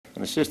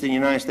An assistant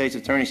United States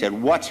attorney said,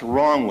 "What's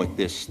wrong with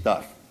this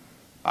stuff?"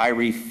 I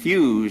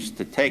refused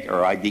to take,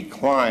 or I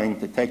declined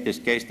to take this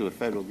case to a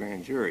federal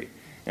grand jury.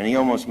 And he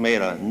almost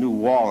made a new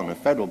wall in the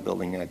federal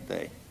building that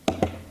day.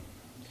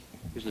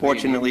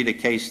 Fortunately, the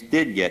case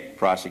did get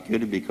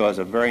prosecuted because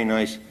a very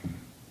nice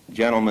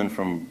gentleman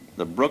from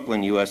the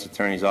Brooklyn U.S.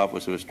 Attorney's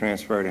Office was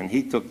transferred, and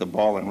he took the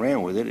ball and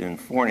ran with it. In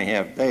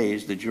 4.5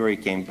 days, the jury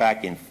came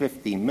back in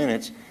 50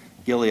 minutes,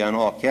 guilty on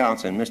all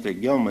counts, and Mr.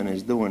 Gilman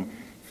is doing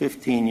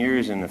 15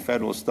 years in the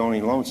federal Stony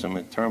Lonesome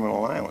at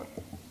Terminal Island,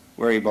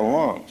 where he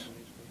belongs.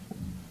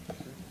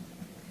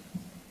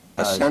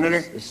 A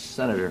senator?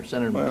 Senator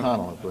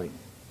McConnell, I believe.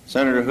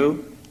 Senator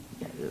who?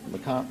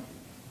 McConnell.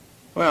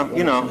 Well,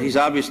 you know, he's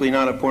obviously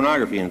not a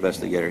pornography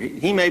investigator.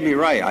 He may be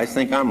right. I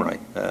think I'm right.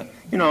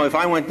 You know, if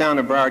I went down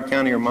to Broward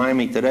County or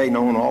Miami today,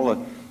 knowing all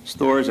the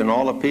stores and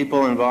all the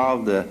people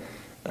involved,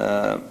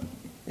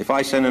 if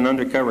I send an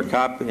undercover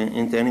cop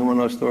into any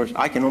one of those stores,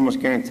 I can almost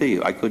guarantee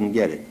you I couldn't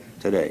get it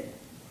today.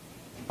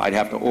 I'd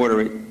have to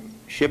order it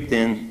shipped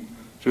in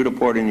through the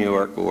port in New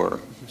York or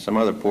some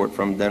other port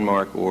from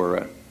Denmark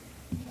or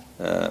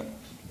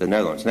the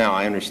Netherlands. Now,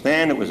 I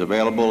understand it was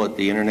available at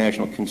the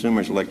International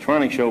Consumers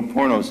Electronics Show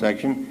porno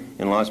section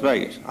in Las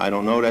Vegas. I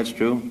don't know that's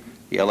true.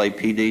 The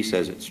LAPD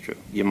says it's true.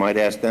 You might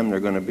ask them, they're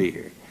going to be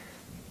here.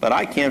 But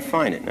I can't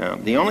find it now.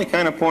 The only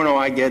kind of porno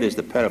I get is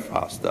the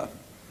pedophile stuff,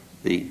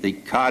 the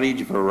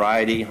cottage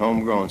variety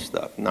homegrown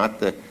stuff, not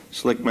the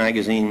slick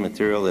magazine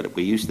material that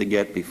we used to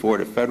get before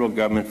the federal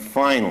government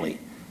finally,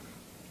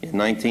 in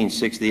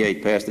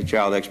 1968, passed the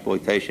Child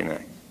Exploitation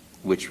Act,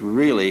 which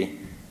really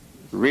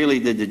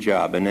did the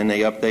job, and then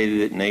they updated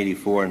it in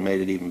 '84 and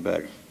made it even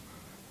better.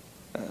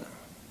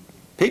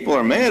 People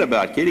are mad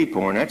about kiddie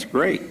porn, that's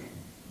great,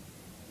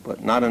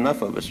 but not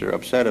enough of us are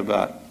upset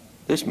about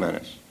this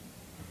menace.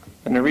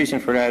 And the reason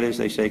for that is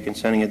they say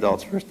consenting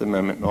adults, First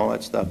Amendment, and all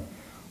that stuff.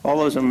 All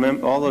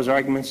those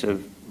arguments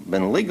have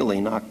been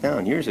legally knocked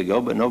down years ago,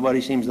 but nobody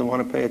seems to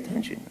want to pay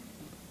attention.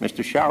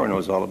 Mr. Shower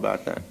knows all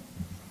about that.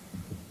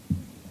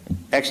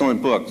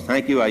 Excellent book.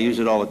 Thank you. I use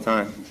it all the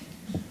time.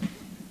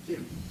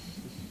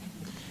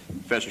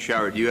 Professor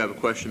Shower, do you have a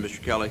question,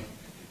 Mr. Kelly?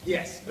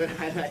 Yes, but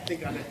I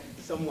think on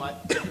a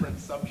somewhat different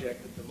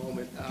subject at the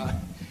moment.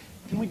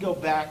 Can we go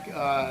back,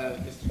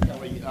 Mr.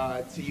 Kelly,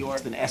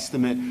 to an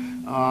estimate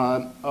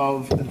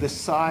of the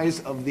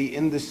size of the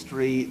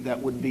industry that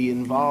would be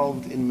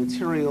involved in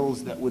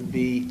materials that would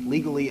be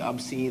legally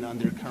obscene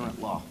under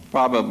current law?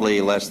 Probably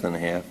less than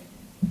half.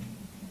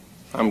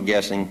 I'm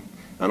guessing.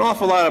 An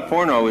awful lot of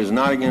porno is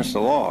not against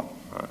the law.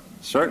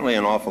 Certainly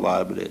an awful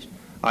lot of it is.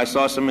 I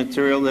saw some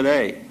material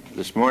today,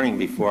 this morning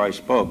before I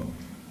spoke,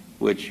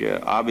 which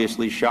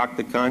obviously shocked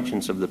the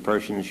conscience of the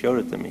person who showed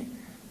it to me.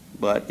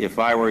 But if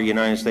I were a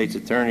United States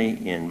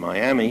attorney in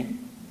Miami,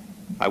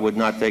 I would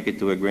not take it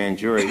to a grand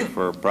jury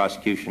for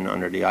prosecution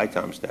under the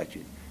ITOM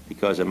statute,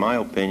 because in my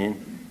opinion,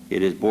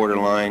 it is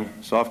borderline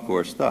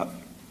softcore stuff.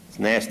 It's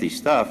nasty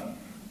stuff,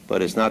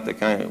 but it's not the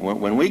kind of,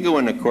 when we go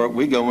into court,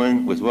 we go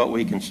in with what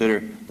we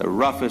consider the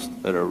roughest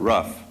of the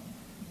rough.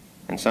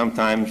 And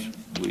sometimes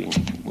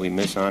we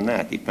miss on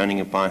that, depending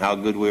upon how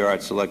good we are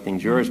at selecting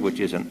jurors, which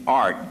is an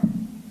art,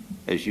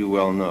 as you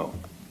well know.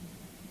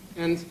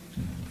 And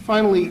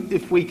finally,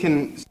 if we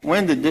can...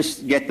 When did this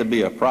get to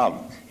be a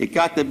problem? It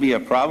got to be a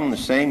problem the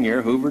same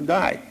year Hoover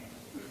died.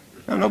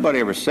 Now, nobody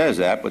ever says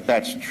that, but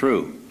that's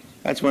true.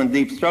 That's when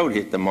Deep Throat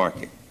hit the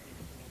market.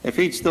 If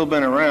he'd still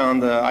been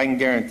around, I can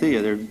guarantee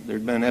you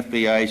there'd been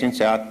FBI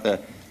agents out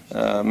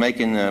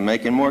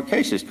making more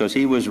cases, because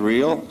he was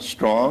real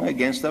strong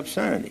against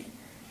obscenity.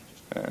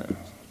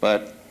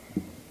 But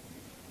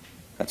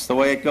that's the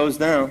way it goes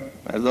down.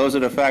 Those are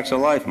the facts of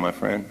life, my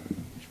friend.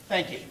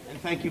 Thank you, and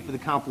thank you for the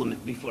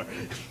compliment before.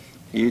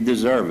 You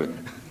deserve it.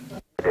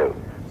 Okay.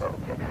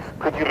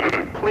 Could you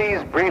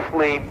please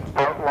briefly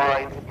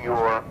outline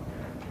your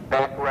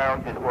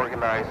background in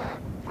organized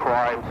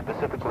crime,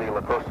 specifically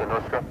La Cosa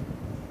Nostra?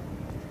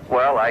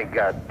 Well, I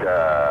got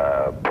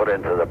put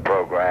into the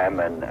program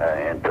and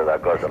into La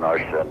Cosa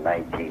Nostra in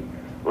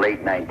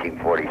late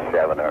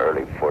 1947 or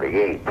early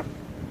 48.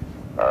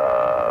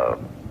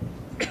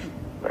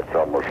 That's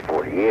almost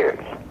 40 years.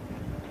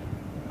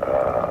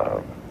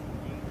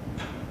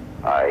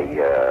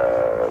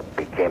 I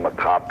became a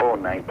capo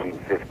in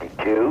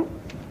 1952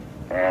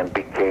 and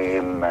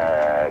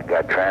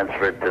got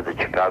transferred to the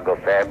Chicago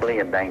family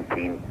in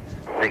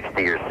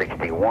 1960 or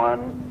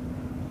 61.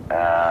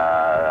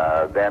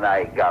 Then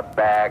I got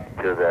back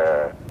to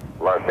the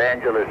Los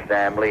Angeles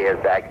family as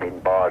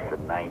acting boss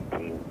in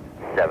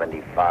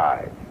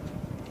 1975.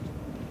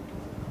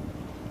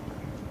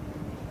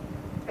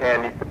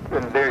 And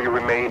there you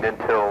remained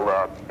until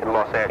in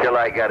Los Angeles? Till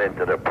I got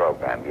into the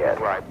program, yes.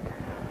 Right.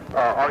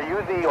 Are you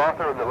the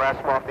author of The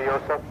Last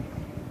Mafioso?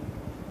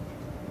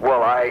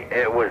 Well,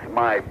 it was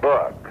my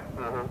book.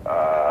 Mm-hmm.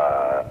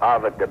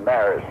 Ava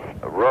Damaris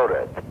wrote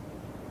it.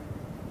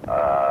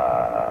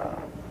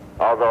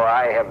 Although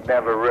I have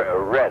never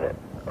read it.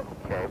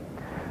 Okay.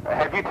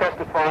 Have you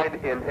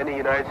testified in any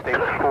United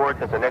States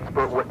court as an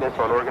expert witness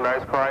on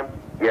organized crime?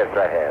 Yes,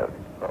 I have.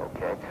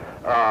 Okay.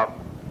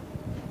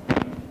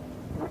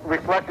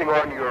 Reflecting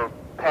on your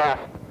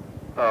past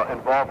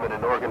involvement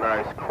in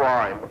organized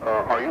crime,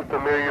 are you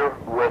familiar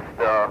with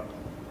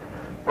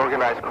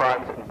organized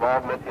crime's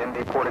involvement in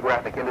the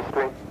pornographic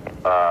industry?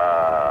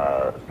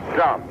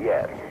 Some,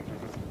 yes.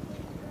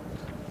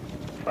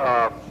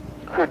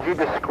 Could you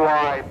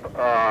describe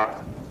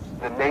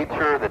the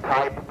nature, the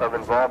type of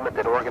involvement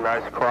that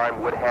organized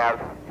crime would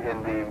have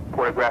in the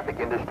pornographic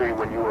industry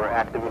when you were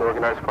active in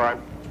organized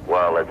crime?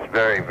 Well, it's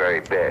very, very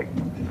big.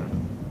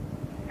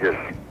 Just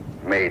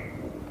made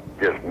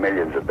just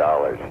millions of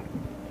dollars.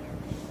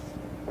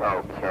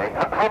 Okay.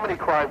 How many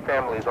crime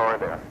families are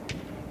there?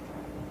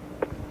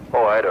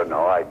 Oh, I don't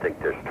know. I think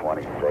there's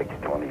 26,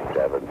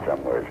 27,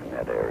 somewhere in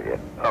that area.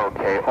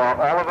 Okay.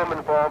 Are all of them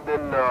involved in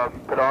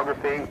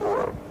pornography,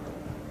 or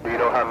do you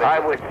know how many? I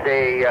would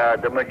say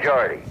the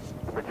majority.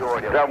 The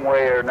majority of them. Some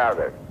way or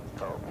another.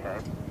 Okay.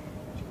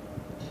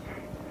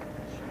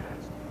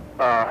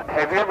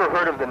 Have you ever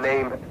heard of the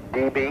name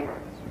DB?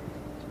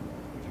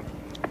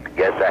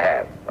 Yes, I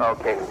have.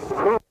 Okay.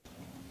 Who?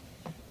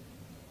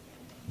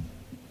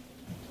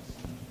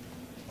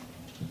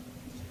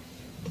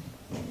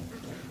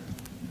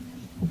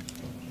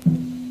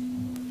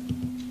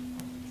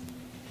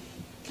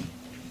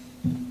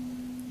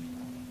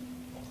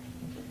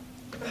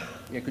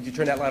 Yeah, could you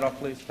turn that light off,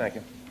 please? Thank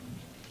you.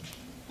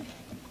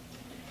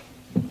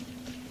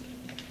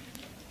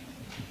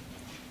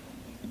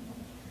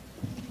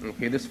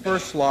 Okay, this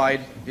first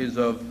slide is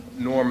of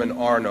Norman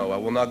Arno. I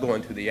will not go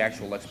into the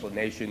actual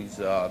explanations.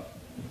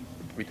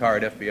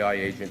 Retired FBI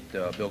agent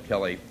Bill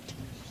Kelly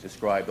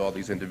described all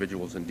these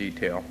individuals in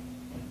detail.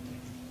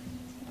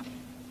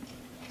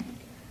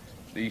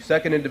 The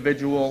second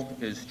individual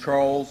is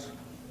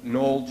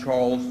Noel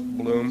Charles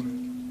Bloom.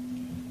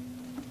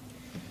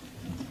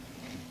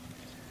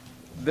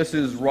 This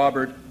is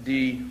Robert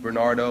D.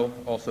 Bernardo,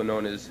 also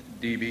known as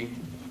DB.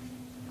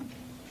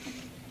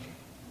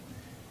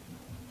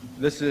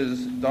 This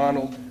is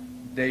Donald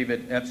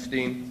David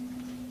Epstein.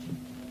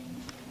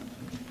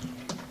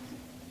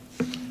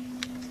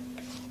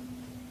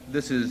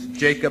 This is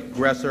Jacob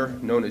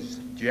Gresser, known as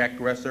Jack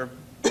Gresser.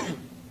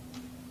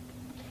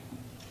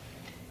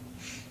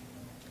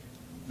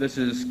 This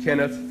is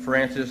Kenneth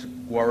Francis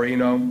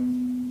Guarino.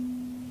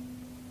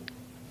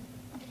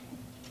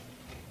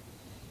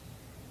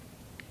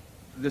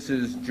 This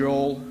is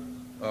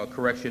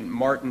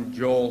Martin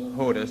Joel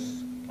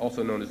Hodis,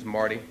 also known as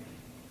Marty.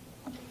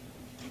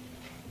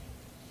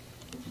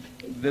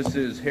 This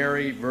is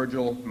Harry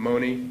Virgil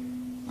Money.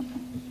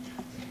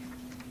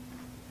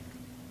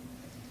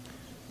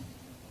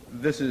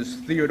 This is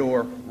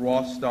Theodore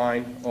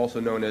Rothstein, also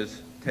known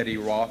as Teddy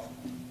Roth.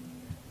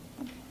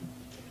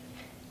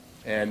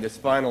 And this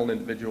final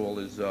individual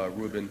is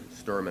Reuben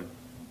Sturman.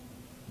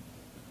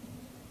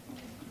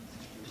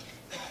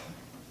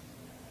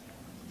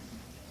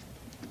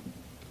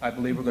 I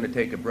believe we're going to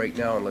take a break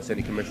now unless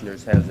any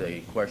commissioners has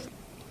a question.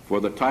 For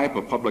the type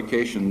of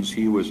publications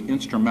he was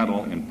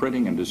instrumental in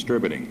printing and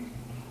distributing.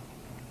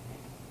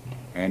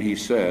 And he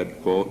said,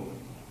 quote,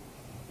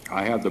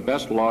 "I have the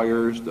best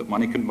lawyers that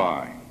money can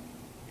buy.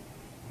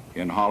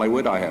 In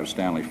Hollywood, I have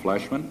Stanley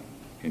Fleshman.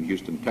 In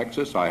Houston,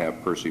 Texas, I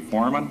have Percy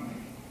Foreman.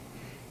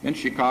 In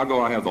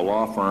Chicago, I have the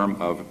law firm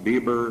of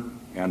Bieber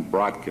and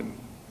Brodkin.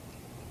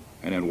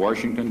 And in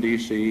Washington,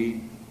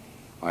 D.C.,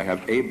 I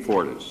have Abe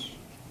Fortas,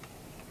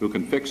 who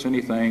can fix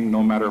anything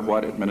no matter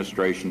what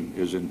administration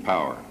is in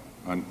power,"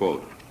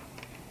 unquote.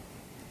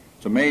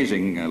 It's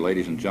amazing,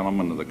 ladies and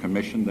gentlemen of the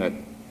commission, that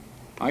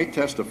I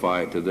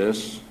testified to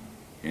this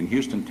in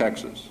Houston,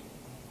 Texas.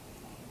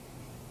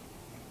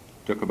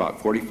 It took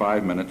about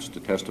 45 minutes to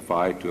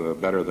testify to a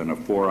better than a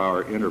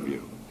 4-hour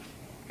interview,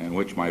 in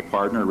which my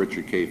partner,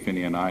 Richard K.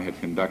 Finney, and I had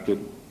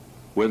conducted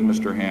with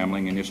Mr.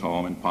 Hamling in his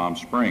home in Palm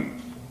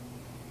Springs.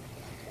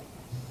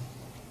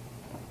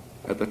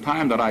 At the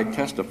time that I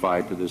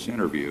testified to this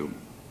interview,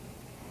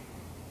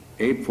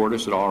 Abe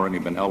Fortas had already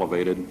been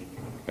elevated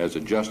as a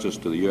justice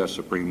to the U.S.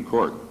 Supreme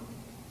Court.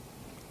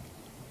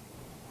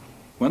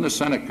 When the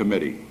Senate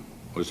committee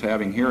was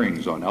having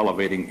hearings on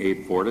elevating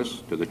Abe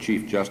Fortas to the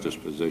Chief Justice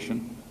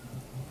position,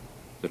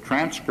 the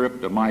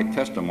transcript of my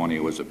testimony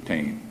was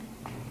obtained.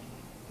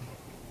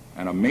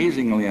 And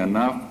amazingly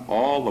enough,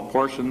 all the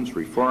portions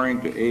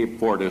referring to Abe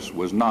Fortas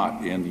was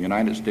not in the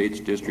United States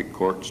District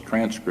Court's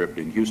transcript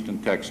in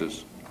Houston,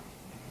 Texas,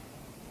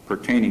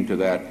 pertaining to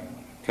that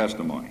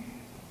testimony.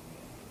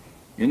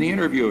 In the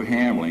interview of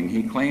Hamling,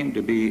 he claimed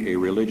to be a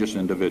religious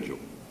individual,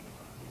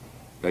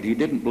 that he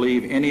didn't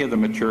believe any of the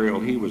material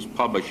he was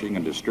publishing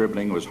and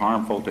distributing was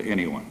harmful to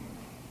anyone.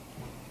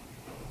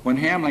 When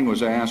Hamling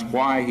was asked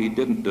why he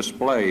didn't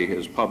display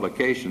his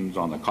publications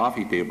on the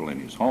coffee table in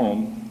his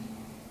home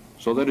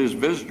so that his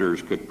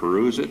visitors could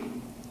peruse it,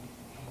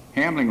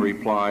 Hamling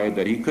replied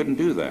that he couldn't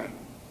do that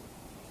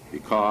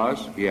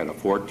because he had a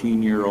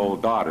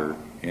 14-year-old daughter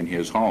in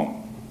his home.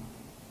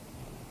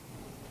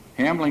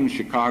 Hamling's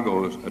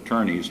Chicago's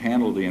attorneys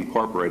handled the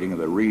incorporating of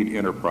the Reed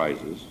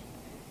Enterprises.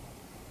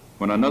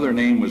 When another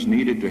name was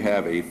needed to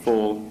have a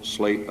full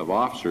slate of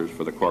officers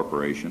for the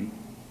corporation,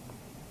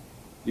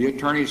 the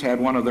attorneys had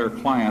one of their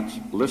clients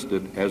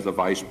listed as the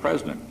vice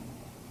president.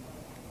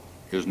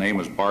 His name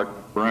was Bart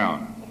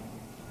Brown.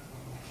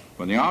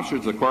 When the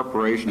officers of the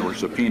corporation were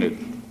subpoenaed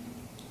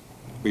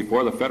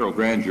before the federal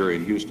grand jury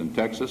in Houston,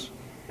 Texas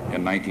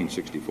in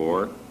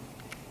 1964,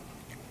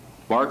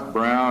 Bart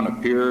Brown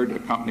appeared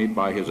accompanied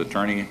by his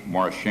attorney,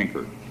 Morris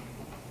Schenker,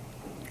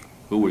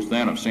 who was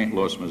then of St.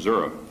 Louis,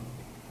 Missouri.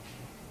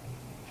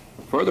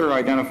 Further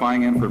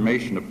identifying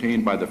information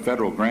obtained by the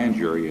federal grand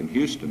jury in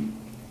Houston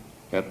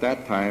at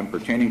that time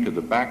pertaining to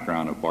the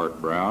background of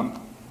Bart Brown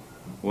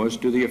was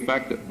to the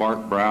effect that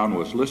Bart Brown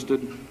was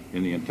listed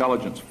in the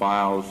intelligence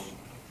files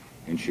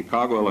in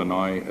Chicago,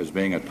 Illinois as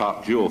being a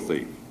top jewel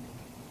thief.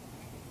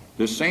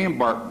 This same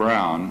Bart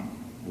Brown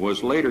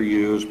was later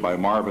used by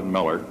Marvin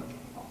Miller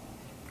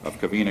of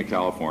Covina,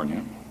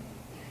 California,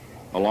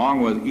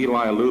 along with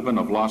Eli Lubin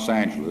of Los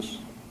Angeles,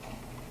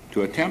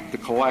 to attempt to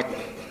collect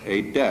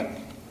a debt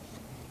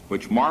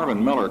which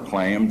Marvin Miller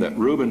claimed that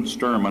Reuben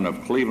Sturman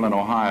of Cleveland,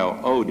 Ohio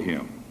owed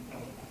him.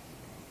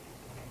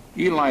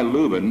 Eli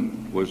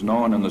Lubin was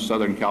known in the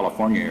Southern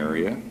California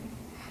area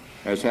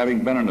as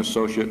having been an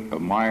associate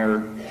of Meyer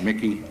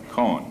Mickey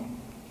Cohen.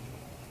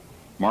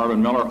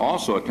 Marvin Miller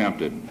also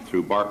attempted,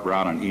 through Bart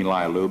Brown and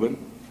Eli Lubin,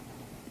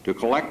 to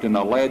collect an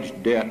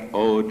alleged debt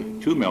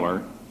owed to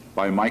Miller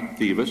by Mike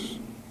Thievis,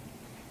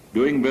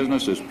 doing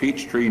business as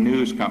Peachtree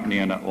News Company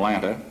in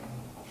Atlanta,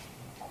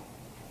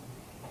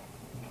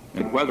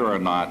 and whether or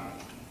not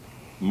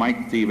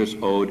Mike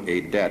Thievis owed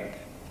a debt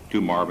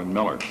to Marvin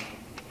Miller.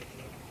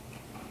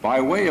 By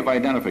way of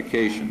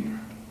identification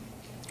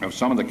of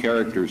some of the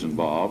characters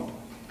involved,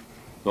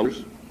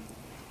 those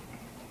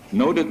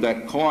noted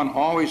that Cohen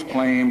always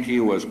claimed he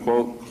was,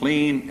 quote,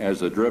 clean as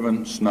the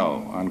driven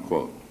snow,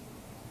 unquote,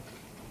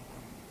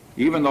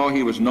 even though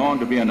he was known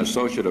to be an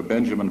associate of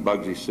Benjamin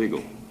Bugsy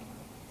Siegel,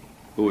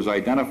 who was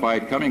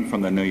identified coming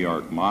from the New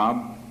York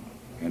mob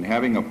and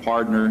having a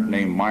partner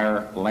named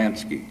Meyer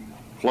Lansky,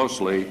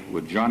 closely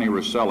with Johnny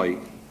Rosselli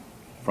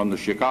from the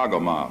Chicago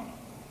mob.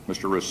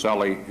 Mr.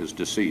 Rosselli is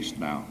deceased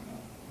now.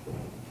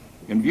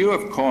 In view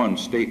of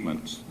Cohen's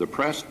statements, the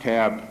press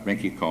tabbed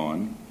Mickey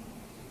Cohen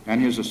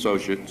and his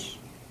associates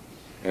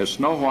as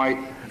Snow White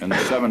and the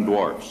Seven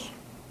Dwarfs.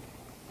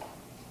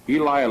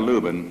 Eli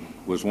Lubin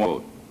was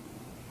one.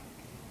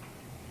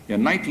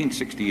 In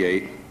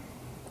 1968,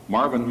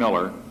 Marvin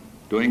Miller,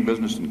 doing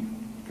business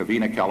in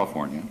Covina,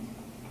 California,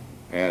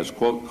 as,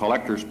 quote,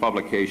 Collectors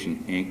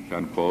Publication, Inc.,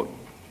 unquote,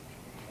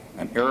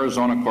 an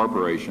Arizona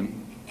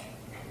corporation,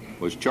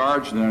 was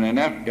charged in an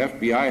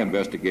FBI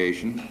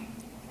investigation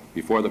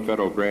before the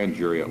federal grand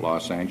jury at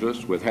Los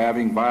Angeles with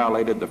having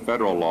violated the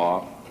federal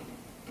law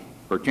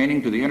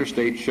pertaining to the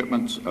interstate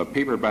shipments of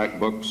paperback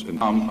books and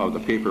some of the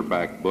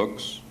paperback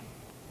books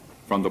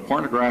from the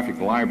pornographic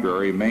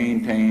library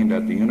maintained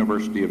at the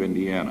University of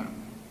Indiana.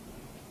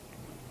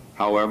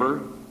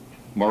 However,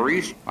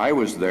 I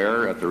was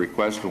there at the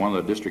request of one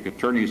of the district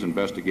attorney's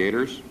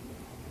investigators,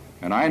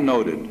 and I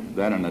noted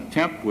that an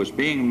attempt was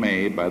being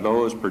made by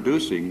those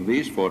producing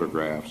these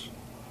photographs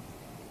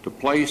to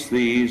place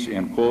these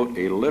in, quote,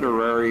 a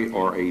literary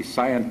or a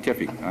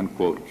scientific,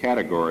 unquote,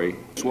 category.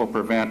 This will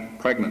prevent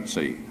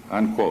pregnancy,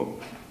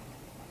 unquote.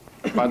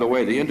 By the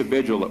way, the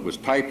individual that was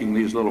typing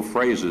these little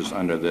phrases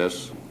under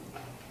this,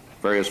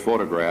 various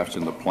photographs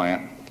in the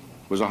plant,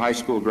 was a high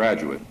school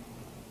graduate.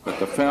 But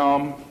the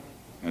film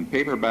and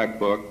paperback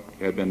book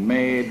had been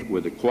made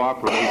with the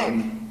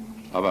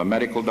cooperation of a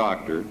medical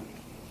doctor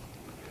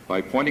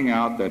by pointing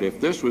out that if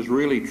this was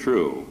really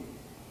true,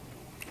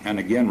 and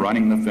again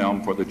running the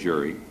film for the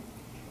jury,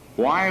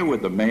 why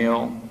would the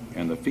male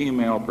and the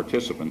female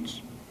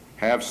participants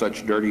have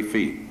such dirty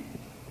feet?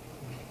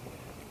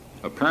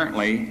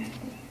 Apparently,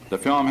 the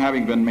film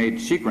having been made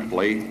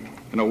secretly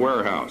in a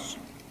warehouse.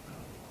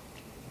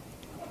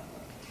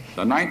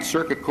 The Ninth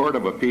Circuit Court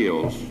of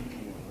Appeals,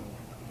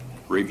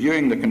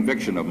 reviewing the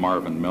conviction of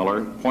Marvin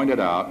Miller, pointed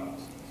out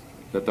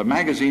that the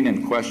magazine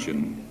in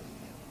question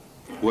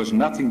was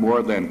nothing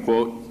more than,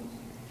 quote,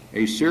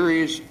 a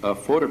series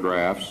of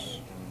photographs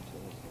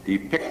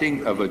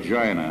depicting a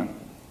vagina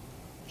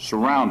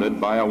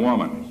surrounded by a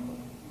woman.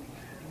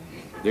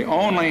 The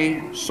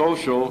only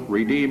social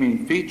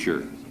redeeming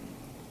feature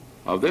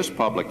of this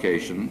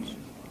publication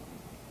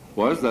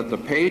was that the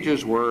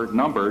pages were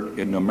numbered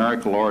in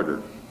numerical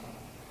order,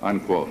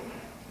 unquote.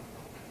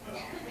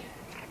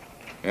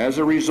 As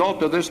a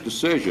result of this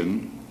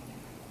decision,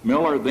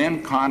 Miller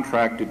then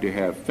contracted to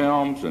have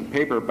films and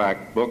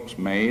paperback books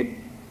made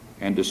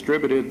and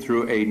distributed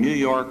through a New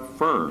York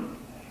firm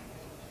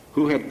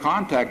who had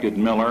contacted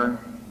Miller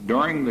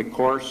during the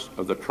course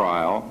of the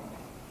trial,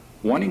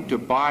 wanting to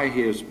buy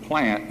his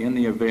plant in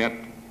the event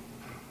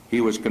he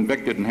was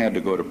convicted and had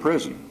to go to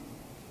prison.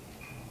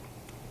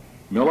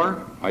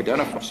 Miller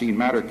identified seen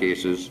matter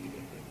cases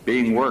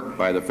being worked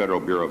by the Federal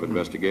Bureau of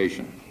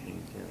Investigation.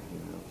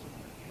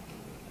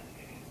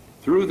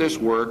 Through this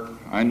work,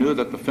 I knew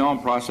that the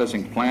film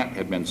processing plant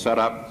had been set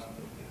up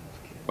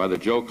by the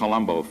Joe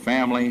Colombo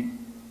family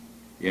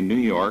in New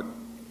York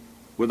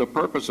with the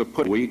purpose of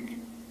putting a week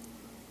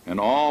and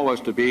all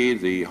was to be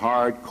the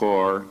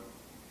hardcore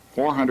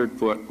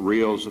 400-foot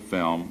reels of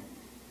film,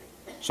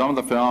 some of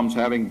the films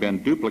having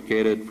been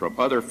duplicated from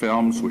other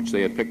films which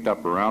they had picked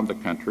up around the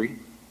country.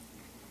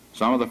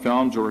 Some of the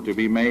films were to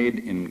be made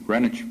in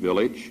Greenwich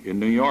Village in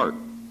New York.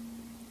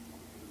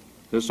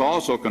 This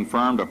also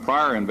confirmed a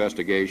prior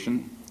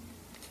investigation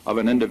of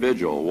an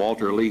individual,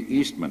 Walter Lee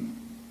Eastman,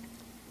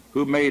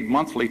 who made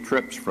monthly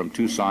trips from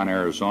Tucson,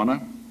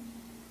 Arizona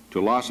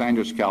to Los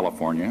Angeles,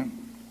 California,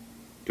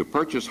 to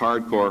purchase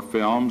hardcore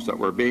films that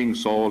were being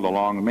sold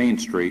along Main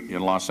Street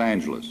in Los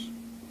Angeles.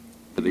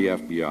 To the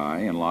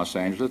FBI in Los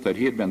Angeles that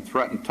he had been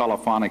threatened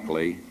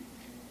telephonically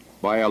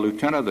by a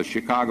lieutenant of the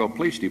Chicago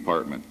Police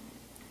Department.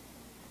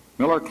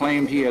 Miller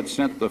claimed he had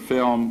sent the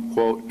film,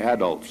 quote,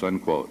 adults,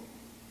 unquote.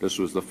 This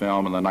was the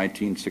film in the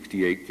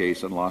 1968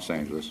 case in Los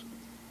Angeles,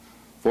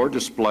 for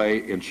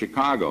display in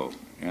Chicago,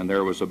 and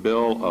there was a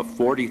bill of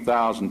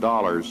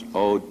 $40,000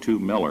 owed to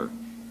Miller.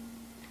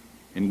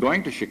 In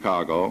going to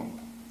Chicago,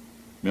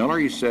 Miller,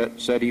 he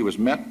said he was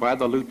met by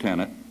the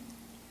lieutenant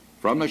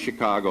from the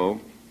Chicago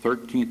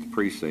 13th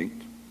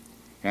Precinct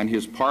and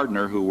his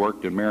partner who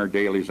worked in Mayor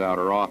Daley's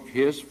outer office,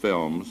 his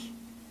films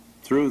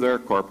through their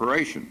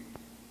corporation.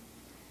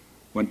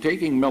 When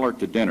taking Miller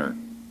to dinner,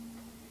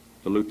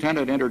 the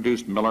lieutenant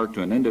introduced Miller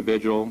to an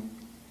individual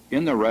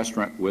in the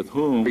restaurant with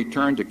whom he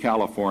returned to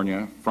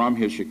California from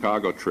his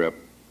Chicago trip.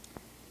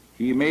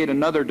 He made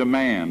another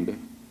demand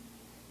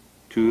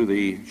to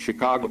the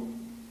Chicago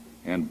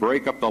and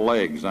break up the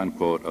legs,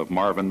 unquote, of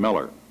Marvin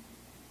Miller.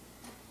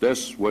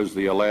 This was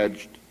the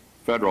alleged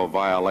federal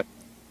violation,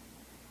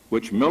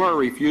 which Miller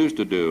refused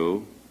to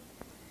do,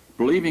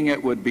 believing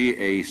it would be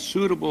a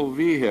suitable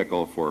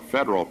vehicle for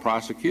federal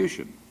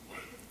prosecution.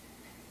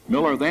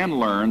 Miller then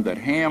learned that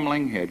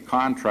Hamling had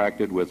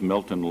contracted with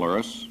Milton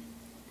Lewis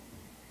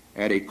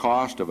at a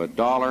cost of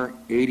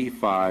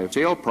 $1.85.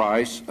 Sale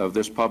price of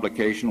this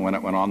publication when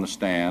it went on the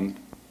stand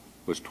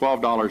was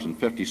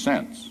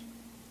 $12.50.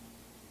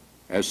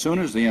 As soon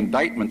as the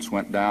indictments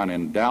went down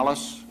in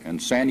Dallas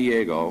and San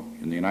Diego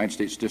in the United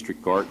States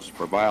District Courts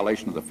for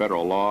violation of the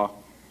federal law,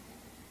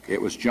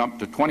 it was jumped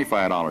to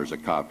 $25 a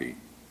copy.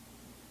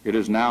 It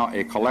is now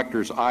a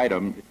collector's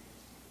item.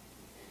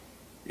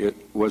 It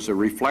was a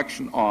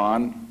reflection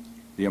on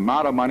the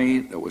amount of money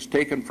that was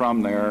taken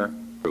from their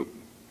group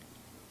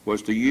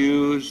was to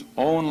use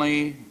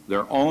only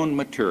their own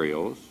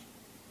materials,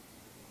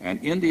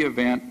 and in the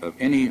event of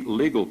any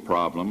legal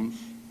problems,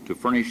 to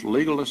furnish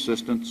legal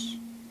assistance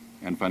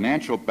and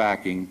financial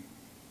backing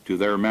to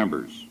their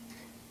members.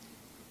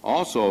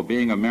 Also,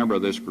 being a member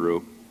of this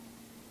group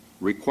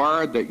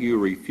required that you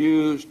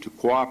refuse to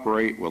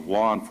cooperate with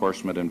law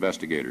enforcement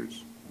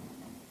investigators.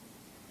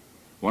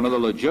 One of the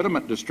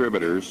legitimate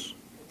distributors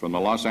from the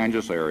Los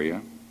Angeles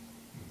area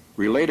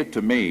related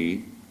to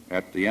me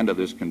at the end of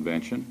this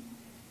convention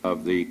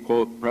of the,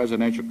 quote,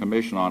 Presidential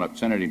Commission on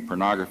Obscenity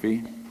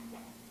Pornography,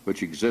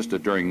 which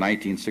existed during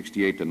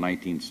 1968 to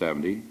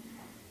 1970,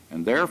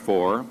 and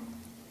therefore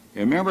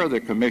a member of the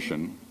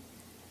commission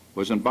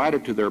was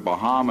invited to their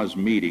Bahamas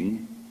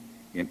meeting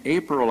in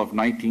April of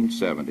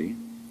 1970,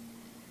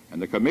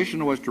 and the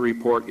commission was to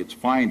report its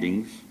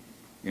findings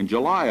in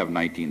July of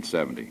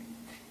 1970.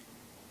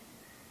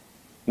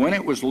 When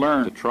it was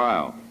learned at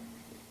trial,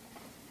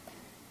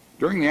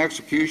 during the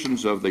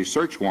executions of the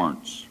search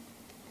warrants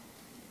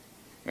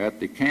at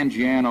the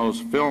Cangiano's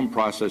film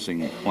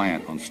processing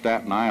plant on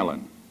Staten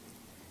Island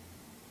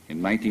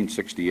in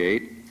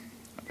 1968,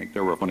 I think they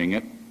were putting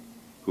it,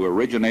 who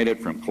originated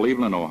from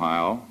Cleveland,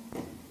 Ohio,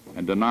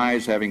 and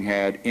denies having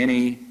had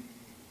any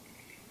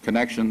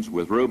connections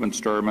with Reuben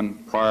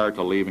Sturman prior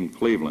to leaving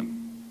Cleveland.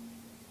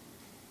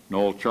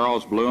 Noel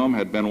Charles Bloom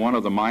had been one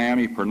of the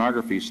Miami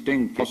pornography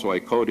sting, also a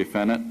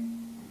co-defendant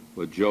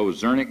with Joe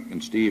Zernick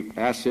and Steve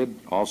Acid,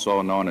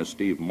 also known as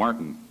Steve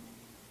Martin,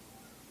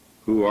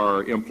 who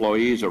are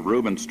employees of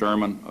Reuben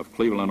Sturman of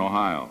Cleveland,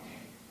 Ohio.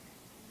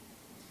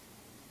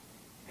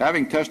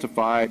 Having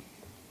testified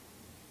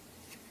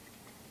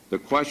the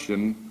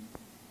question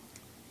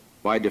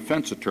by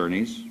defense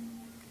attorneys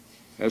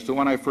as to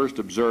when I first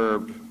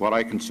observed what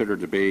I consider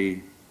to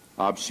be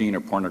obscene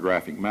or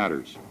pornographic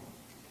matters.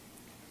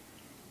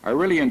 I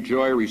really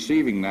enjoy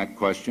receiving that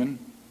question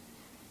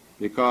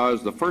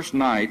because the first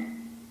night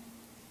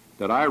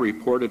that I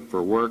reported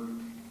for work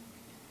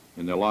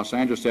in the Los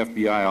Angeles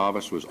FBI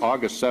office was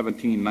August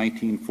 17,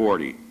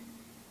 1940.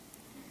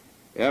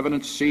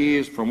 Evidence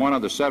seized from one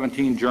of the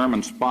 17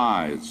 German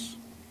spies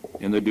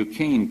in the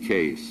Duquesne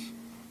case,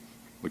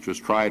 which was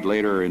tried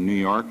later in New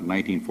York in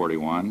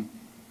 1941,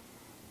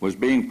 was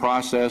being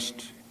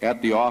processed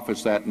at the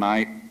office that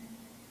night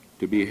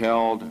to be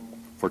held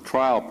for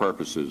trial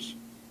purposes.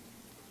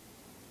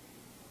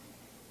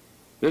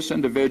 This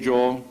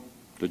individual,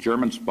 the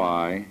German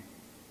spy,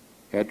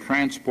 had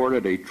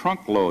transported a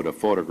trunkload of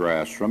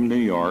photographs from New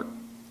York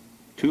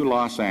to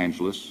Los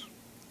Angeles,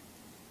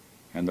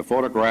 and the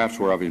photographs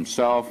were of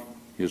himself,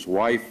 his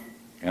wife,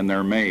 and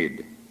their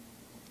maid.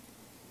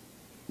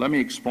 Let me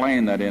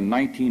explain that in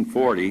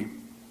 1940,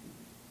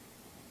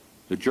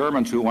 the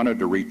Germans who wanted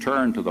to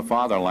return to the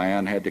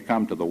fatherland had to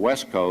come to the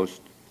West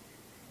Coast,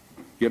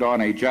 get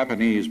on a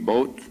Japanese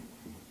boat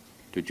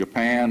to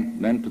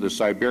Japan, then to the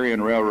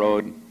Siberian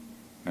Railroad,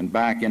 and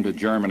back into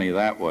Germany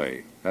that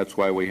way. That's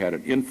why we had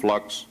an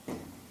influx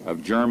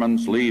of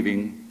Germans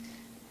leaving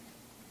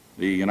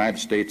the United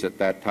States at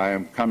that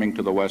time, coming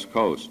to the West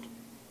Coast.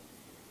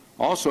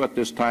 Also at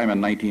this time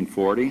in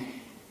 1940,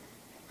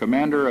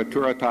 Commander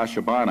Atura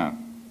Tachibana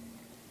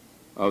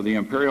of the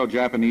Imperial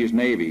Japanese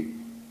Navy,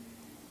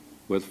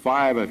 with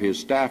 5 of his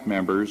staff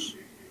members,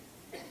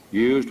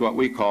 used what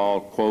we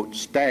call, quote,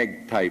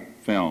 stag-type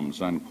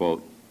films,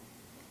 unquote,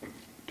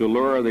 to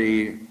lure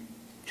the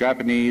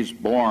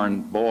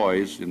Japanese-born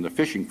boys in the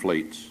fishing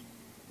fleets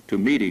to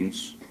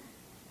meetings,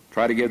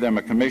 try to give them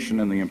a commission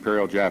in the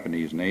Imperial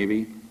Japanese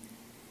Navy,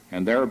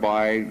 and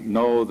thereby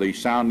know the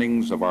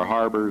soundings of our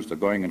harbors, the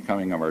going and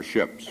coming of our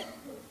ships.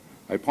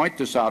 I point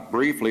this out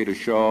briefly to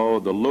show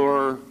the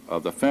lure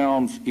of the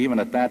films, even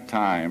at that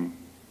time,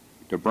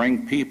 to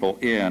bring people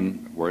in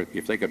where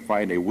if they could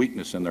find a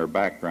weakness in their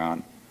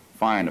background,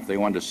 fine. If they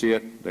wanted to see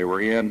it, they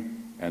were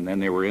in, and then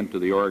they were into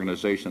the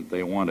organization that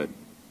they wanted.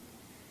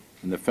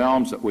 And the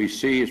films that we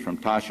see is from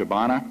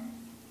Tachibana.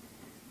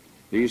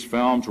 These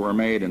films were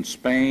made in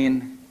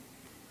Spain,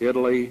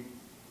 Italy,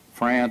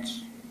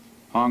 France,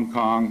 Hong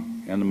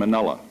Kong, and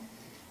Manila.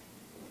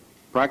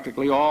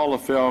 Practically all the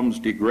films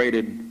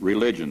degraded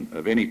religion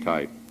of any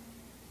type.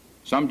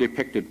 Some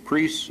depicted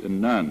priests and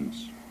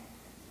nuns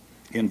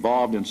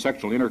involved in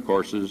sexual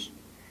intercourses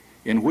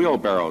in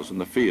wheelbarrows in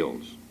the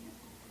fields.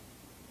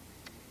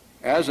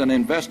 As an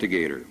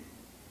investigator,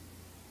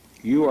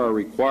 you are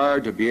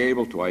required to be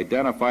able to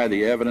identify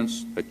the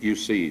evidence that you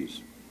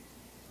seize,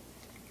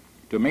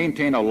 to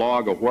maintain a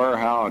log of where,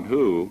 how, and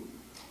who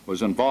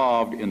was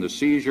involved in the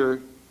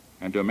seizure,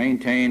 and to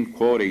maintain,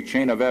 quote, a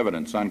chain of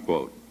evidence,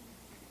 unquote.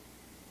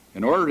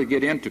 In order to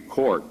get into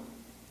court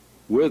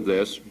with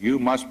this, you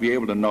must be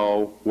able to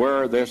know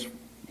where this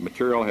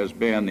material has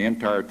been the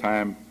entire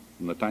time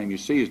from the time you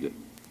seized it.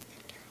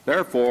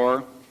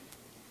 Therefore,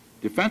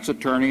 defense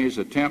attorneys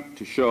attempt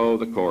to show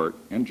the court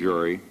and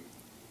jury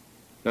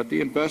that the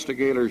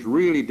investigators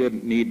really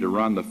didn't need to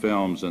run the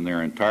films in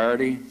their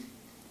entirety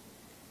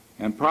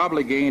and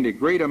probably gained a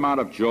great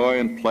amount of joy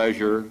and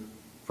pleasure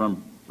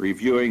from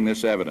reviewing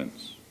this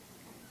evidence,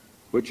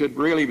 which should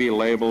really be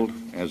labeled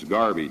as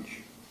garbage.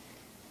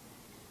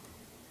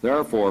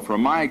 Therefore,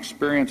 from my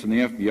experience in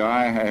the FBI,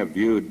 I have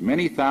viewed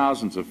many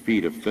thousands of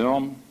feet of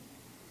film,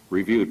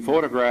 reviewed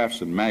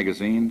photographs and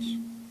magazines,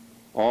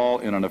 all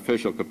in an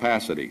official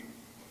capacity.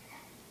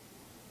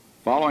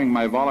 Following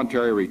my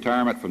voluntary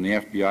retirement from the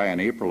FBI in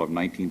April of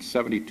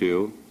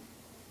 1972,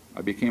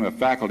 I became a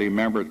faculty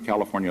member at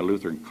California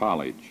Lutheran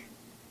College.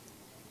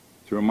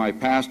 Through my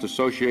past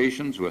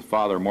associations with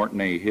Father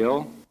Morton A.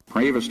 Hill,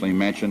 previously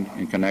mentioned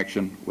in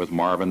connection with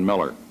Marvin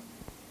Miller.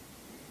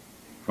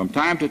 From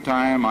time to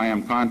time, I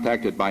am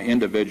contacted by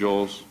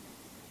individuals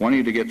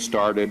wanting to get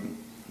started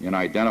in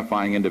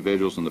identifying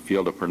individuals in the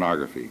field of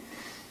pornography.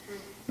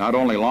 Not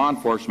only law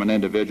enforcement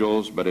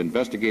individuals, but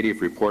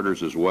investigative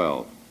reporters as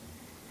well.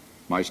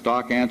 My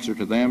stock answer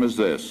to them is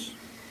this: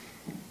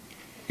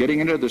 getting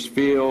into this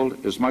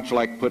field is much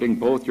like putting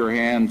both your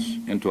hands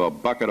into a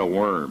bucket of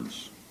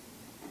worms.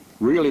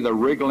 Really, the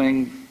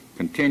wriggling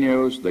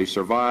continues, they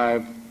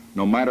survive,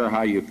 no matter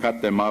how you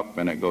cut them up,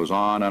 and it goes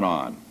on and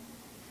on.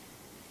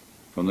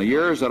 From the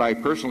years that I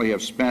personally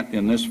have spent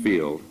in this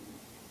field,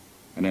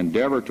 an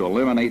endeavor to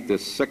eliminate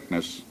this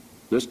sickness,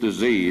 this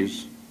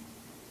disease,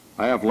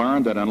 I have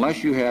learned that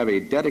unless you have a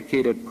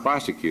dedicated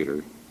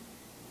prosecutor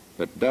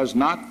that does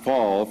not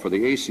fall for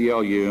the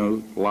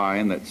ACLU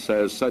line that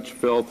says such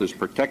filth is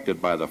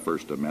protected by the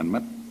First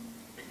Amendment,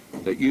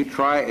 that you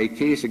try a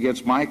case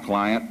against my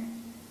client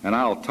and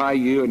I'll tie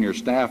you and your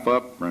staff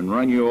up and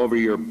run you over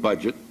your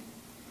budget,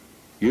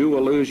 you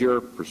will lose your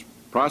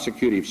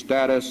prosecutive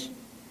status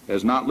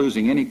as not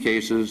losing any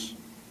cases,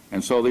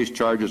 and so these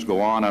charges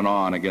go on and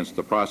on against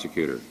the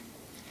prosecutor.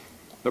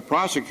 The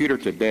prosecutor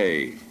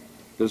today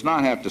does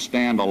not have to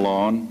stand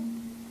alone,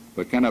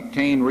 but can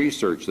obtain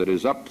research that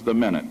is up to the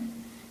minute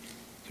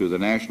through the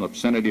National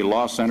Obscenity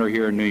Law Center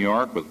here in New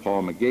York with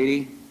Paul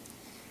McGady.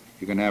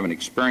 You can have an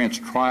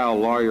experienced trial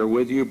lawyer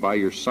with you by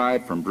your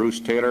side from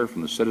Bruce Taylor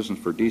from the Citizens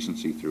for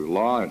Decency Through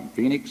Law in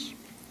Phoenix.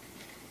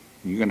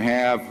 You can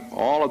have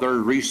all of their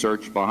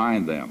research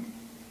behind them,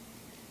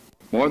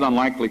 more than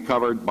likely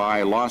covered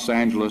by Los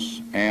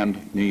Angeles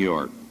and New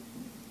York,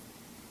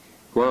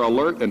 where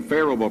alert and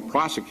favorable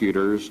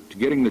prosecutors to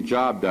getting the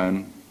job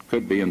done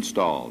could be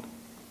installed.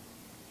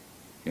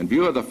 In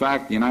view of the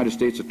fact the United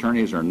States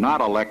attorneys are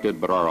not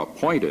elected but are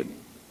appointed,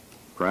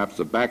 perhaps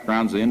the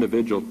backgrounds of the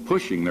individual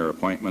pushing their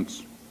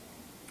appointments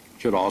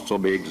should also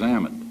be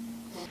examined.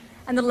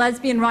 And the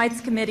Lesbian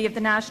Rights Committee of the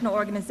National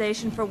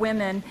Organization for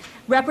Women,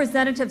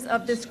 representatives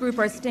of this group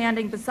are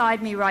standing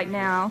beside me right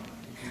now.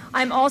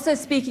 I'm also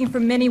speaking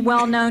for many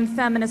well-known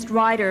feminist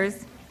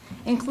writers,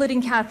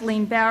 including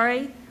Kathleen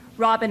Barry,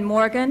 Robin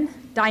Morgan,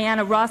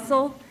 Diana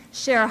Russell,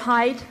 Cher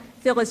Haidt,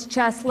 Phyllis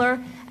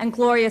Chesler, and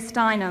Gloria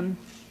Steinem.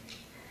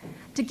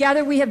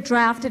 Together we have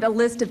drafted a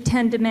list of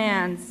 10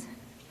 demands.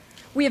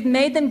 We have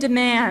made them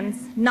demands,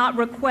 not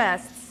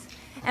requests,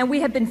 and we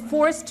have been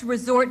forced to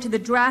resort to the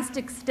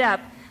drastic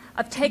step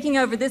of taking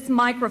over this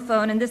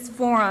microphone and this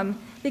forum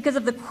because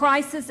of the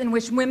crisis in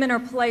which women are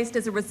placed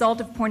as a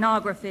result of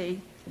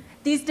pornography.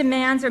 These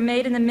demands are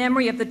made in the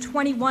memory of the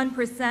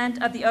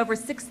 21% of the over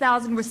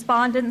 6,000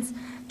 respondents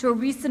to a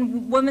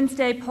recent Women's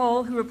Day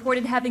poll who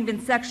reported having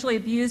been sexually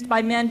abused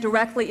by men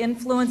directly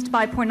influenced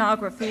by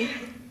pornography,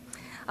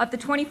 of the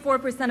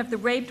 24% of the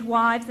raped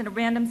wives in a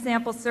random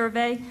sample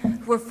survey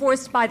who were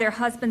forced by their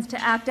husbands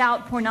to act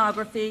out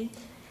pornography,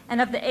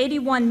 and of the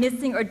 81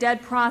 missing or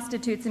dead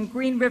prostitutes in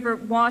Green River,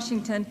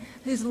 Washington,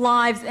 whose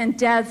lives and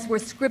deaths were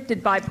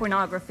scripted by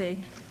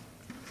pornography.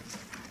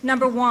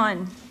 Number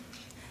one,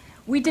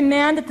 we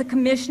demand that the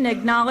Commission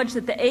acknowledge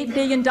that the $8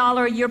 billion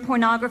a year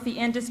pornography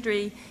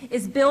industry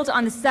is built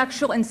on the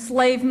sexual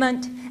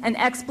enslavement and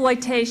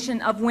exploitation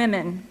of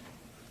women.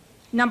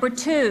 Number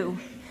two,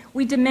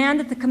 we demand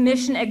that the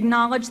Commission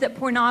acknowledge that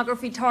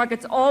pornography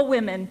targets all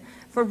women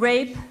for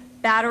rape,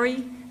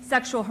 battery,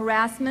 sexual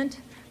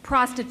harassment,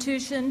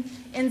 prostitution,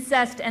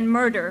 incest, and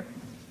murder.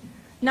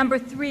 Number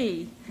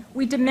three,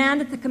 we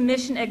demand that the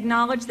Commission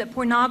acknowledge that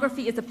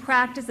pornography is a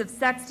practice of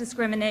sex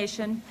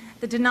discrimination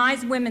that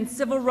denies women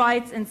civil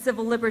rights and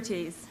civil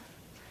liberties.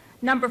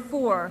 Number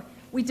four,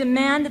 we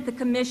demand that the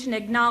Commission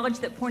acknowledge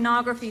that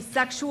pornography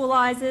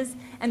sexualizes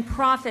and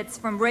profits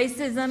from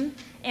racism,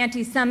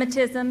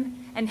 anti-Semitism,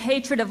 and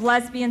hatred of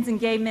lesbians and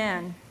gay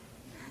men.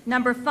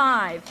 Number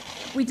five,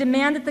 we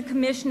demand that the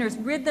commissioners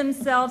rid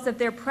themselves of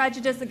their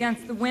prejudice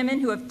against the women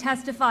who have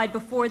testified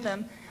before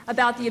them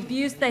about the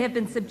abuse they have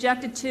been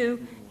subjected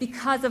to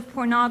because of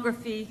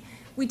pornography.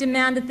 We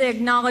demand that they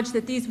acknowledge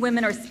that these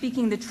women are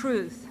speaking the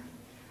truth.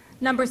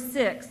 Number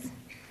six,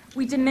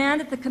 we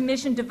demand that the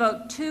Commission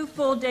devote 2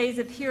 full days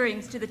of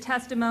hearings to the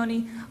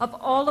testimony of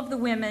all of the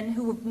women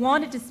who have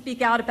wanted to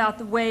speak out about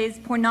the ways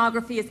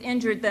pornography has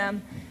injured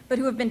them, but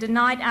who have been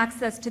denied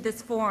access to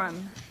this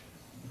forum.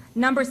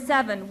 Number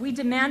seven, we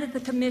demand that the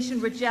Commission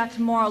reject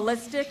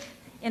moralistic,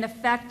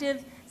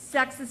 ineffective,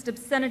 sexist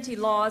obscenity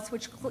laws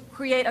which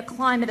create a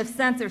climate of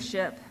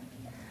censorship.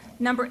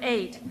 Number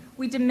eight,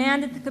 we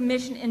demand that the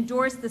Commission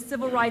endorse the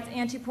civil rights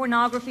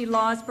anti-pornography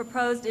laws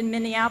proposed in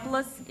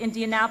Minneapolis,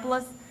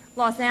 Indianapolis,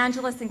 Los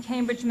Angeles, and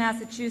Cambridge,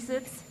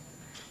 Massachusetts.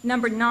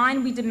 Number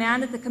nine, we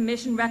demand that the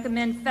Commission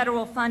recommend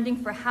federal funding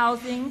for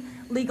housing,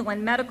 legal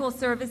and medical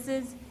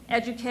services,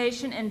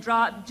 education, and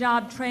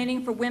job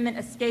training for women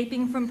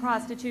escaping from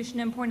prostitution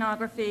and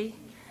pornography.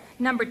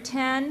 Number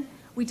 10,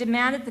 we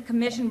demand that the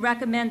Commission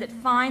recommend that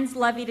fines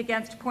levied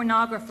against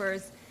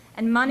pornographers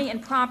and money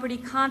and property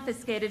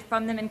confiscated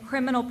from them in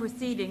criminal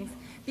proceedings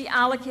be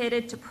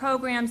allocated to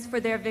programs for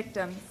their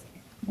victims.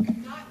 Not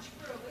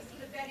true. Listen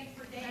to Betty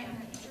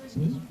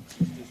Friedan.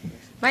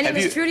 My name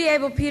is Trudy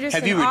Abel Peterson.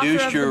 Have you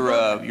reduced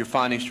your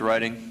findings to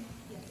writing?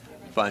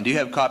 Fine. Do you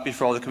have copies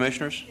for all the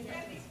commissioners?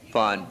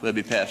 Fine. They'll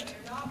be passed.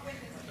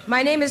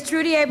 My name is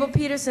Trudy Abel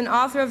Peterson,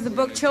 author of the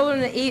book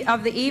Children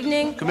of the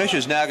Evening. Commission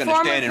is now going to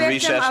stand in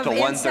recess till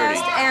 1:30.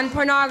 And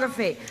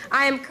pornography.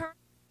 I am currently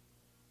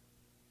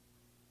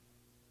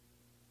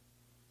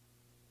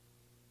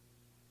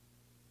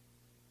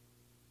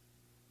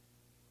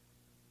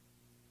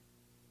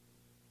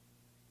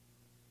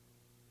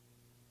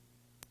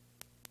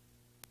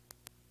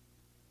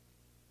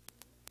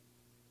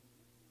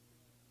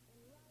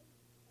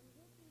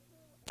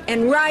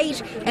and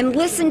write and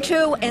listen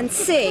to and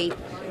see.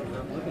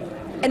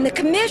 And the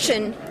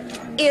Commission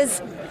is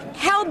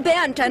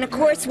hell-bent on a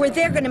course where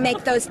they're going to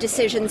make those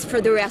decisions for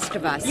the rest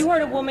of us. You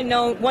heard a woman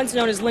once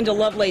known as Linda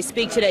Lovelace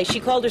speak today. She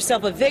called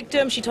herself a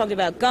victim. She talked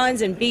about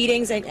guns and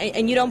beatings,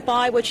 and you don't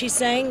buy what she's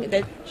saying,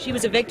 that she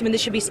was a victim and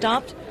this should be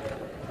stopped?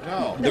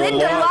 No.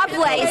 Linda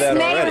Lovelace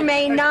may or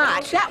may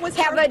not. That was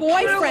her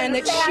boyfriend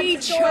that she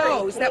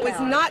chose. That was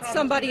not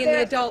somebody in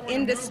the adult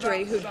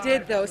industry who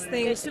did those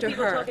things to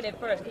her. Talking at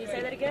first. Can you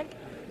say that again?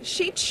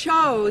 She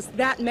chose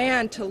that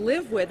man to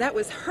live with. That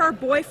was her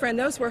boyfriend.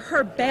 Those were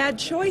her bad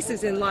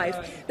choices in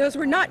life. Those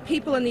were not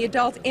people in the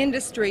adult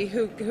industry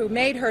who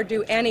made her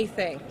do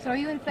anything. So are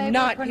you in favor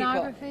not of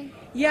pornography? People.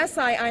 Yes,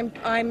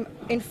 I'm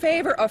in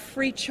favor of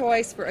free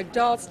choice for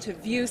adults to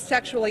view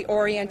sexually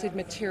oriented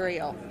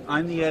material. I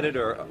am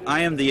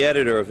the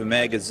editor of a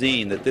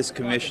magazine that this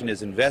commission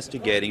is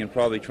investigating and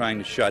probably trying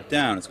to shut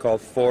down. It's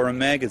called Forum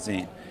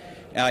Magazine.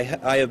 I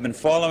have been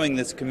following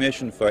this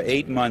commission for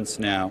 8 months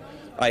now.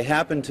 I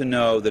happen to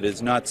know that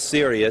it's not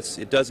serious.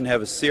 It doesn't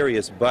have a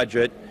serious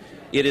budget.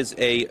 It is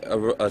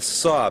a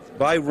sop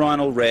by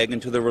Ronald Reagan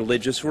to the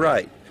religious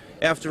right.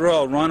 After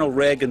all, Ronald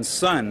Reagan's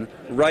son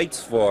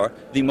writes for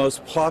the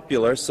most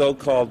popular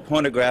so-called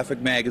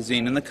pornographic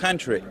magazine in the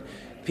country.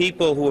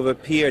 People who have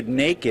appeared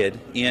naked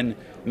in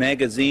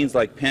magazines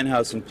like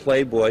Penthouse and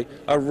Playboy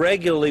are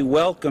regularly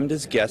welcomed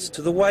as guests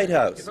to the White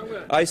House.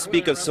 I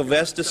speak of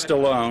Sylvester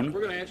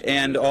Stallone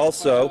and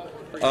also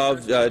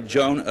of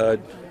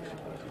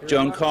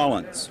Joan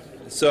Collins.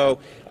 So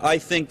I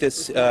think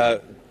this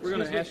We're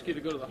going to ask you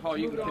to go to the hall.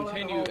 You can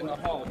continue in the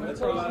hall.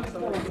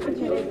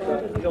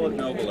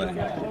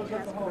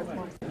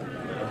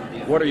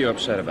 What are you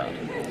upset about?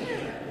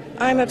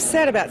 I'm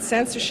upset about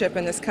censorship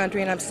in this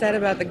country, and I'm upset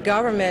about the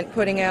government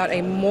putting out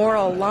a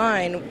moral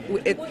line.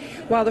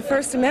 While the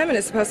First Amendment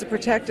is supposed to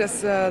protect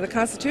us, the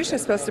Constitution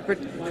is supposed to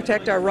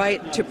protect our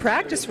right to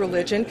practice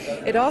religion,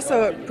 it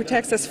also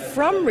protects us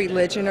from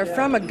religion or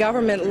from a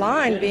government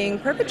line being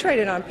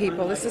perpetrated on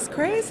people. This is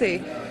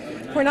crazy.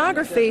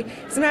 Pornography,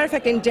 as a matter of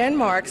fact, in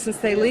Denmark, since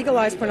they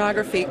legalized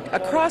pornography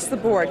across the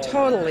board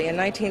totally in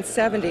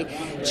 1970,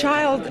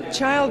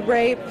 child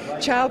rape,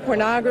 child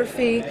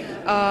pornography,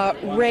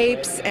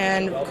 rapes,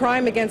 and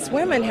crime against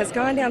women has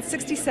gone down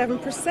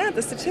 67%.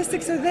 The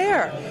statistics are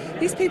there.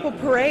 These people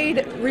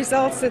parade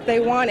results that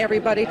they want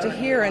everybody to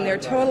hear, and they're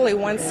totally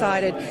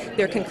one-sided.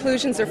 Their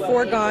conclusions are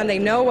foregone. They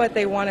know what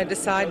they want to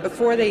decide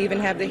before they even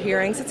have the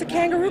hearings. It's a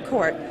kangaroo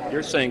court.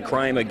 You're saying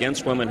crime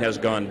against women has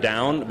gone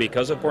down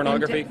because of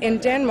pornography?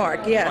 In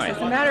Denmark, yes. Right. As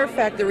a matter of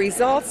fact, the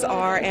results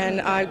are,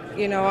 and I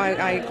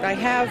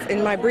have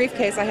in my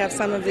briefcase, I have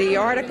some of the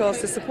articles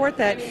to support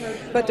that.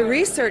 But the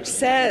research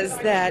says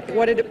that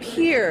what it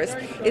appears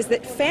is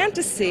that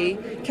fantasy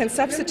can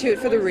substitute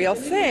for the real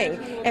thing,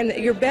 and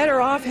that you're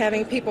better off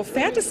having people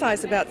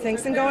fantasize about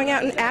things than going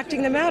out and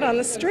acting them out on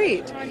the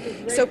street.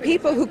 So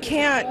people who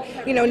can't,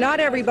 not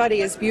everybody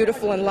is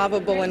beautiful and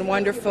lovable and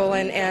wonderful,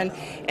 and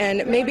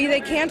maybe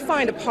they can't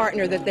find a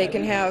partner that they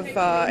can have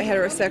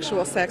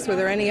heterosexual sex with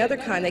or any other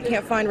kind. They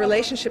can't find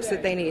relationships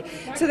that they need.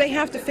 So they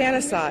have to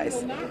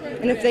fantasize.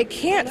 And if they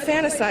can't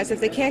fantasize,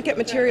 if they can't get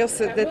material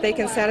so that they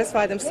can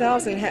satisfy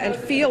themselves and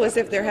feel as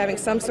if they're having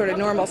some sort of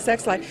normal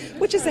sex life,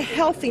 which is a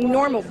healthy,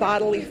 normal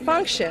bodily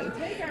function,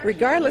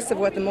 regardless of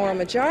what the moral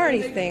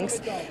majority thinks,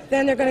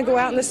 then they're going to go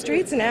out in the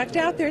streets and act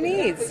out their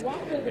needs.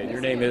 And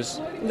your name is?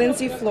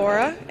 Lindsay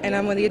Flora, and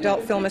I'm with the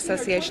Adult Film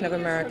Association of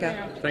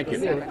America. Thank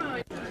you.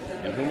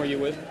 And whom are you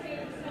with?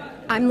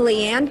 I'm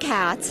Leanne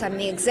Katz. I'm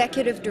the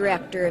Executive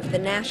Director of the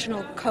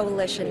National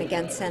Coalition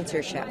Against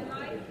Censorship.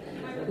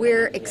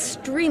 We're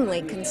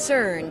extremely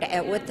concerned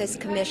at what this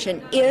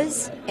commission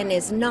is and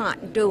is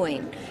not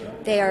doing.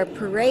 They are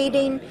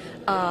parading,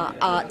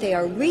 they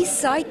are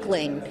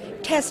recycling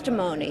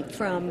testimony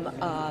from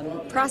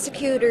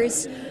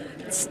prosecutors,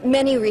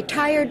 many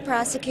retired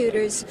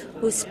prosecutors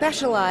who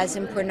specialize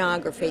in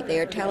pornography. They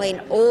are telling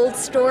old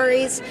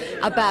stories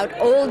about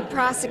old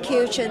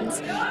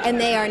prosecutions, and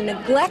they are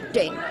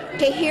neglecting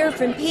to hear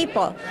from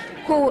people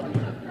who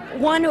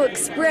want to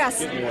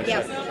express.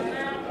 Yes.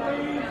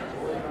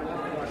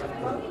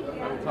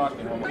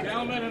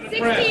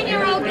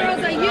 16-year-old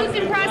girls are used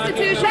in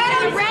prostitution,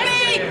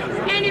 arrested,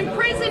 and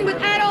imprisoned with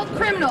adult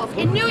criminals.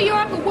 In New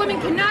York, a woman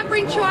cannot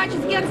bring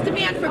charges against a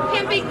man for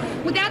pimping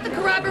without the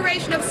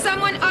corroboration of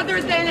someone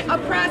other than a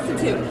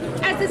prostitute.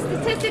 As the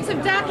statistics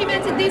have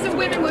documented, these are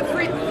women with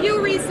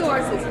few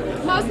resources.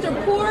 Most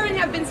are poor and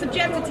have been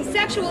subjected to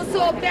sexual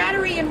assault,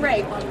 battery, and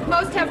rape.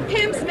 Most have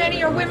pimps.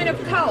 Many are women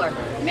of color.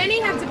 Many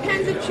have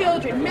dependent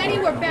children. Many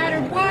were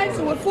battered wives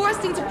who were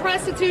forced into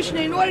prostitution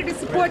in order to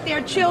support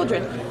their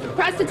children.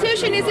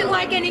 Prostitution isn't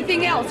like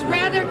anything else.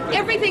 Rather,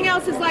 everything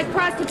else is like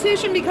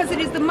prostitution because it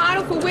is the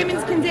model for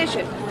women's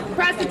condition.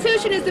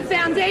 Prostitution is the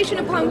foundation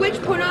upon which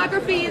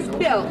pornography is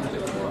built.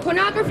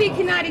 Pornography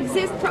cannot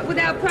exist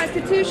without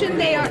prostitution.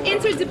 They are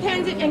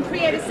interdependent and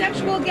create a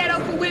sexual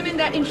ghetto for women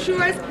that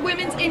ensures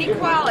women's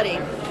inequality.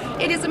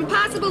 It is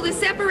impossible to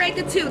separate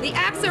the two. The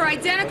acts are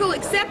identical,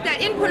 except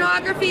that in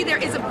pornography there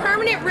is a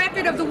permanent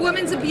record of the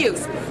woman's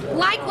abuse.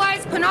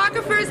 Likewise,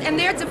 pornographers and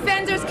their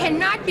defenders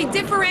cannot be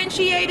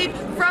differentiated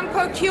from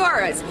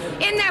procurers,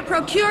 in that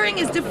procuring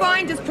is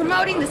defined as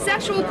promoting the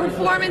sexual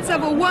performance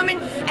of a woman,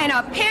 and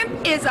a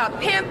pimp is a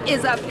pimp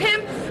is a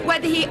pimp,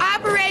 whether he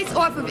operates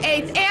off of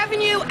 8th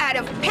Avenue, out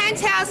of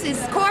penthouses,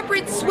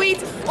 corporate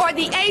suites, or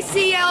the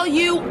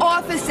ACLU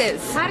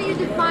offices. How do you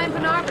define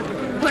pornography?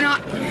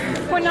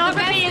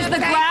 Pornography is the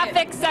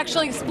graphic,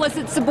 sexually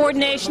explicit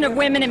subordination of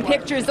women in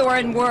pictures or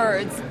in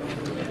words.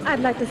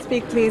 I'd like to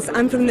speak, please.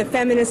 I'm from the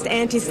Feminist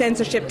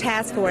Anti-Censorship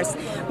Task Force.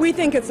 We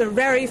think it's a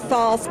very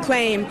false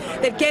claim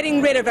that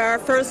getting rid of our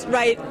First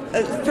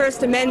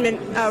Amendment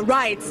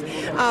rights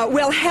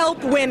will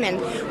help women.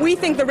 We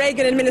think the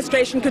Reagan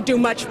administration could do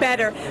much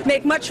better,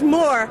 make much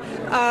more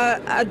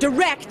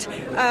direct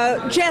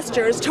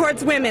gestures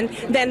towards women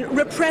than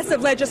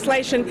repressive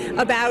legislation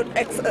about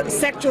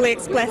sexually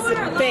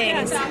explicit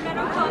things.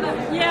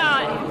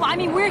 Yeah, I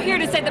mean, we're here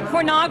to say that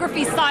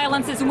pornography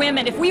silences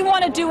women. If we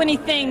want to do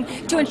anything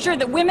to ensure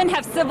that women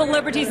have civil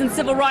liberties and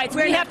civil rights,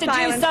 we have to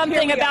do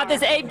something about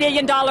this $8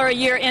 billion a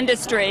year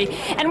industry.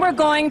 And we're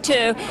going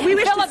to. We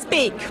wish to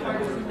speak.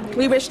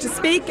 We wish to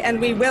speak,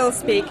 and we will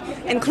speak,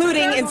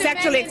 including in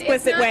sexually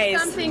explicit ways.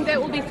 It's not something that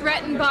will be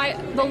threatened by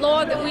the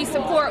law that we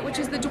support, which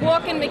is the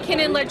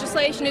Dworkin-McKinnon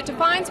legislation. It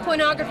defines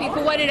pornography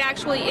for what it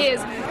actually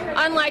is,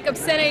 unlike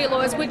obscenity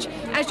laws, which,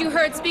 as you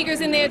heard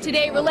speakers in there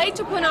today, relate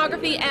to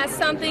pornography as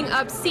something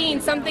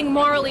obscene, something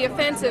morally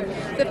offensive.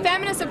 The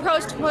feminist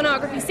approach to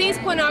pornography sees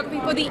pornography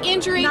for the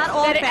injury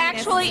that it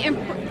actually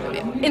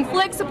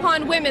inflicts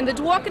upon women. The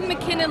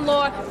Dworkin-McKinnon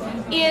law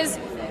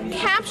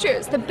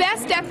captures the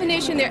best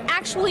definition there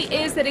actually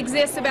is that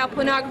exists about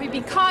pornography,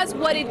 because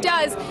what it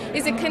does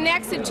is it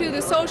connects it to the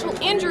social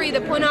injury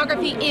that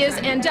pornography is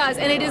and does,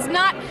 and it is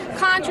not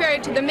contrary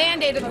to the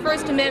mandate of the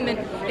First Amendment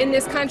in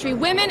this country.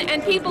 Women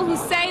and people who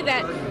say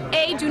that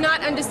A, do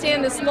not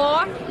understand this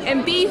law,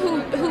 and B,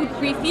 who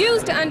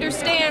refuse to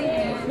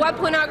understand what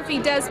pornography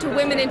does to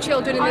women and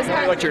children in this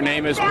country. What your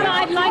name is, please?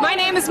 My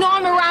name is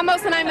Norma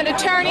Ramos, and I'm an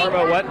attorney.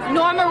 Norma what?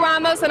 Norma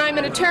Ramos, and I'm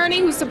an attorney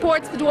who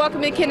supports the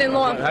Dworkin-McKinnon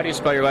law. How do you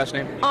spell your last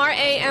name?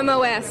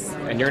 R-A-M-O-S.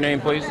 And your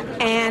name, please?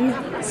 Ann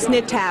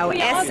Snitow,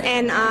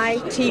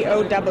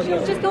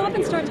 S-N-I-T-O-W. Just go up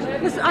and start.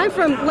 Listen, I'm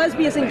from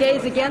Lesbians and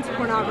Gays Against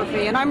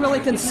Pornography, and I'm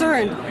really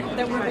concerned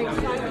that we're being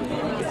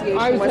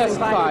I was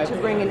invited to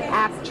bring an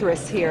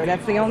actress here.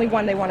 That's the only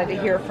one they wanted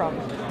to hear from.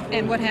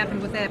 And what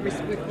happened with that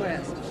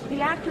request?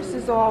 The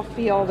actresses all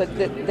feel that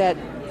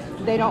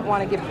they don't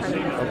want to give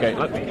permission. Okay,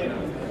 let me.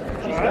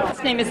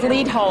 His name is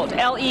Leidholdt,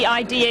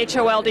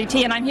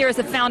 L-E-I-D-H-O-L-D-T, and I'm here as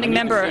a founding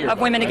member of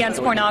Women Against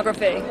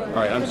Pornography. All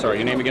right, I'm sorry.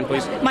 Your name again,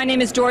 please? My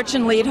name is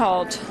Dorchin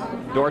Leidholdt.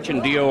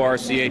 Dorchin,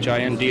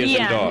 D-O-R-C-H-I-N-D as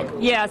in dog.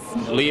 Yes.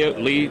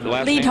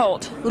 Last name?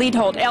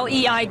 Leidholdt,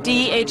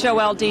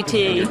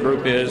 L-E-I-D-H-O-L-D-T. Your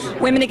group is?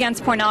 Women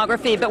Against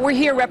Pornography, but we're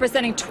here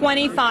representing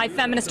 25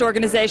 feminist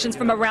organizations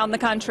from around the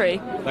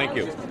country. Thank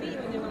you.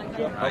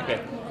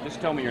 Okay, just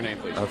tell me your name,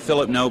 please.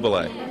 Philip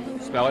Nobile.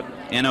 Spell it?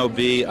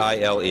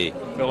 N-O-B-I-L-E.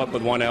 Philip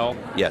with one L?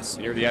 Yes.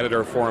 And you're the editor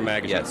of Forum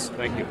Magazine? Yes.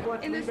 Thank you.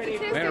 In the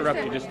statistics May I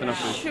interrupt you just enough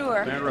to...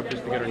 Sure. May I interrupt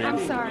just to get her name? I'm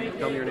sorry.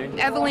 Tell me your name.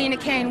 Evelina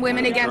Kane,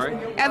 Women Against... Sorry?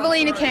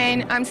 Evelina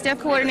Kane, I'm staff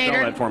coordinator.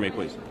 Spell that for me,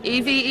 please.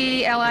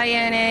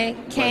 E-V-E-L-I-N-A,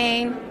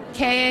 Kane,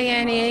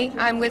 K-A-N-E.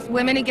 I'm with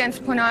Women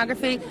Against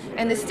Pornography,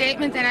 and the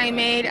statement that I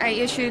made, I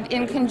issued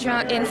in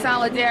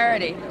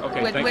solidarity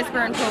with Whisper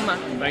and Puma.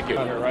 Thank you.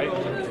 All right.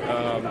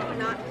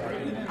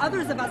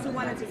 Others of us who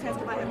wanted to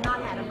testify have not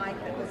had a mic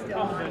that was still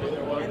on,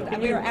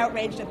 and we were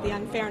outraged at the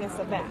unfairness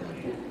of that.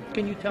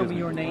 Can you tell me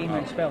your name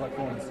and spell it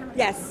for me?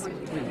 Yes.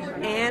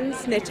 Ann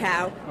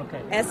Snitow. Okay.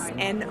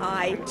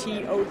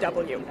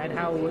 S-N-I-T-O-W.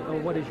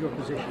 And what is your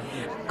position?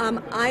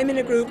 I'm in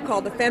a group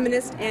called the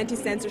Feminist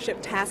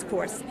Anti-Censorship Task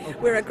Force. Okay.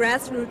 We're a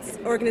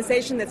grassroots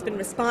organization that's been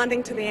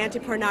responding to the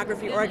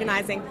anti-pornography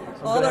organizing.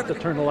 I'm going to have to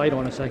turn the light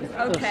on a second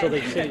so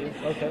they see you.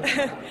 Okay.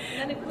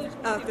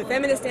 The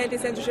Feminist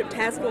Anti-Censorship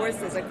Task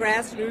Force is a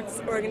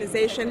grassroots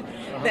organization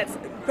that's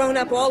grown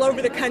up all over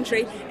the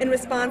country in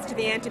response to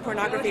the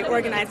anti-pornography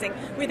organizing.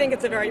 We think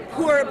it's a very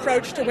poor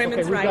approach to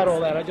women's rights. Okay, we've got all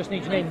that. I just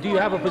need your name. Do you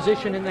have a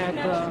position in that?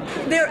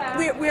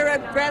 We're a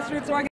grassroots organization.